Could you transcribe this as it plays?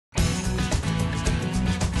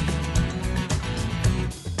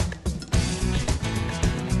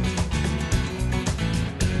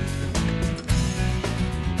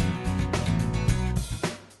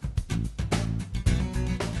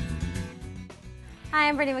Hi,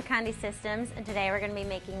 I'm Brittany with Conde Systems, and today we're going to be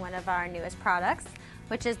making one of our newest products,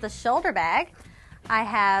 which is the shoulder bag. I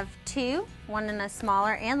have two, one in a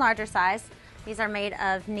smaller and larger size. These are made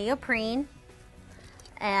of neoprene,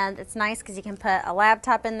 and it's nice because you can put a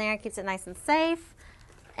laptop in there, keeps it nice and safe,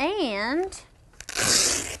 and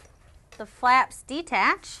the flaps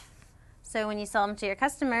detach, so when you sell them to your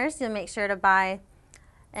customers, you'll make sure to buy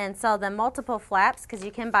and sell them multiple flaps because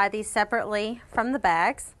you can buy these separately from the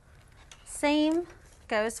bags. Same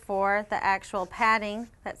goes for the actual padding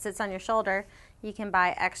that sits on your shoulder. You can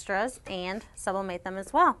buy extras and sublimate them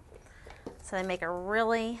as well. So they make a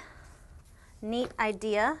really neat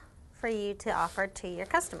idea for you to offer to your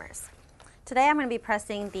customers. Today I'm going to be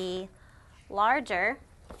pressing the larger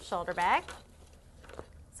shoulder bag.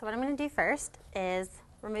 So what I'm going to do first is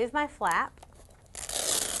remove my flap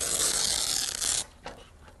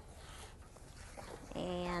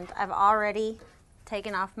and I've already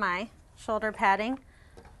taken off my shoulder padding.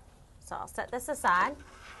 So I'll set this aside.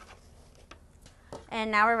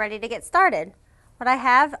 And now we're ready to get started. What I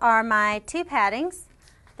have are my two paddings,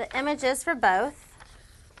 the images for both,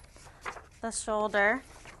 the shoulder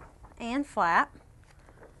and flap.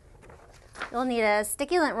 You'll need a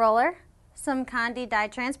sticky lint roller, some Conde Dye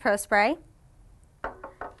Trans Pro Spray.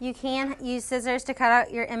 You can use scissors to cut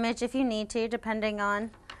out your image if you need to, depending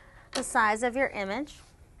on the size of your image,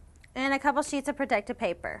 and a couple sheets of protective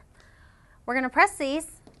paper. We're going to press these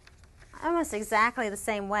almost exactly the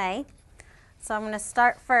same way. So I'm going to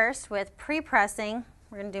start first with pre-pressing.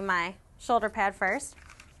 We're going to do my shoulder pad first.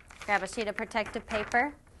 Grab a sheet of protective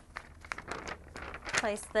paper,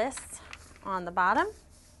 place this on the bottom,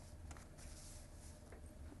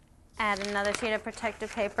 add another sheet of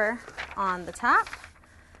protective paper on the top,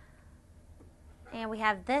 and we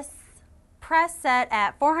have this press set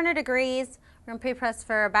at 400 degrees. We're going to pre-press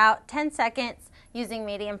for about 10 seconds using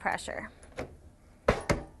medium pressure.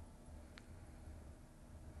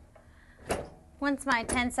 Once my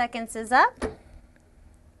 10 seconds is up, I'm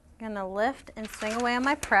going to lift and swing away on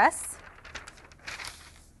my press.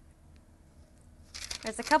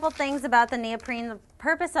 There's a couple things about the neoprene. The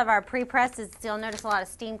purpose of our pre-press is you'll notice a lot of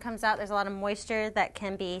steam comes out. There's a lot of moisture that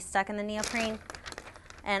can be stuck in the neoprene.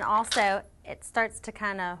 And also, it starts to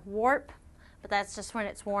kind of warp, but that's just when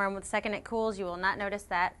it's warm. The second it cools, you will not notice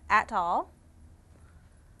that at all.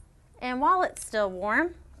 And while it's still warm,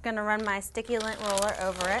 I'm going to run my sticky lint roller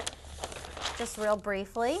over it, just real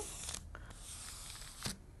briefly.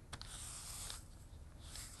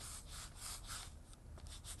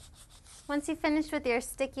 Once you've finished with your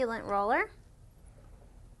sticky lint roller,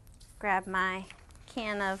 grab my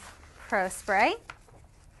can of Pro Spray.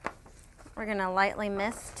 We're going to lightly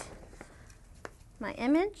mist my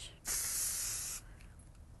image.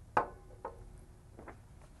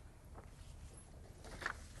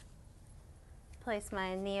 Place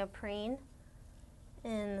my neoprene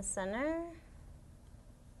in the center.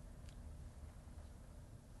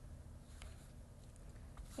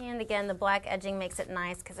 And again, the black edging makes it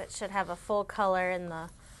nice because it should have a full color and the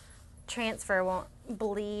transfer won't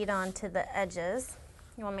bleed onto the edges.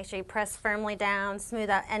 You want to make sure you press firmly down, smooth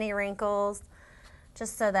out any wrinkles,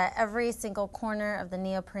 just so that every single corner of the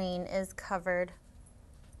neoprene is covered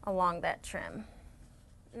along that trim.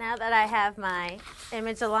 Now that I have my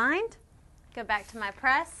image aligned, go back to my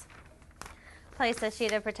press, place a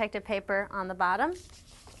sheet of protective paper on the bottom,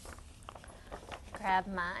 grab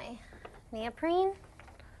my neoprene,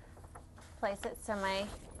 place it so my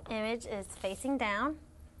image is facing down,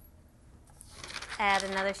 add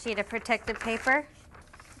another sheet of protective paper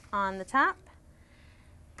on the top,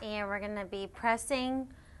 and we're going to be pressing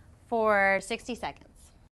for 60 seconds.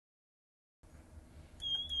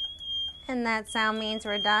 And that sound means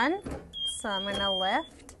we're done. So I'm going to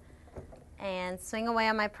lift and swing away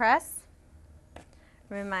on my press,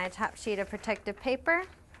 remove my top sheet of protective paper,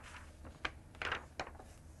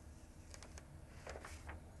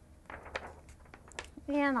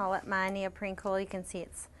 and I'll let my neoprene cool. You can see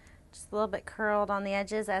it's just a little bit curled on the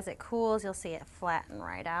edges. As it cools, you'll see it flatten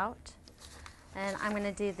right out. And I'm going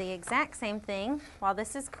to do the exact same thing while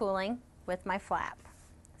this is cooling with my flap.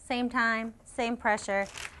 Same time, same pressure,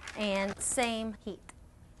 and same heat.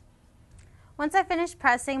 Once I finish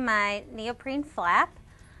pressing my neoprene flap,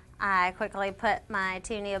 I quickly put my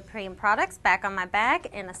two neoprene products back on my bag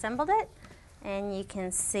and assembled it. And you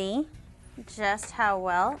can see just how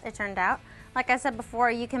well it turned out. Like I said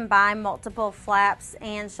before, you can buy multiple flaps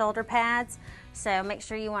and shoulder pads, so make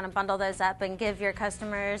sure you want to bundle those up and give your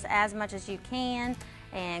customers as much as you can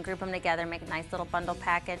and group them together, make a nice little bundle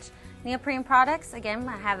package. Neoprene products, again,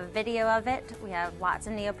 I have a video of it. We have lots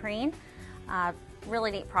of neoprene.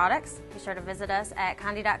 really neat products. Be sure to visit us at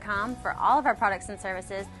Conde.com for all of our products and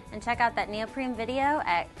services, and check out that neoprene video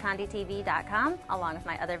at CondeTV.com along with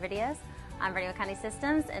my other videos. I'm Bernie with Conde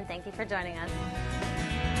Systems, and thank you for joining us.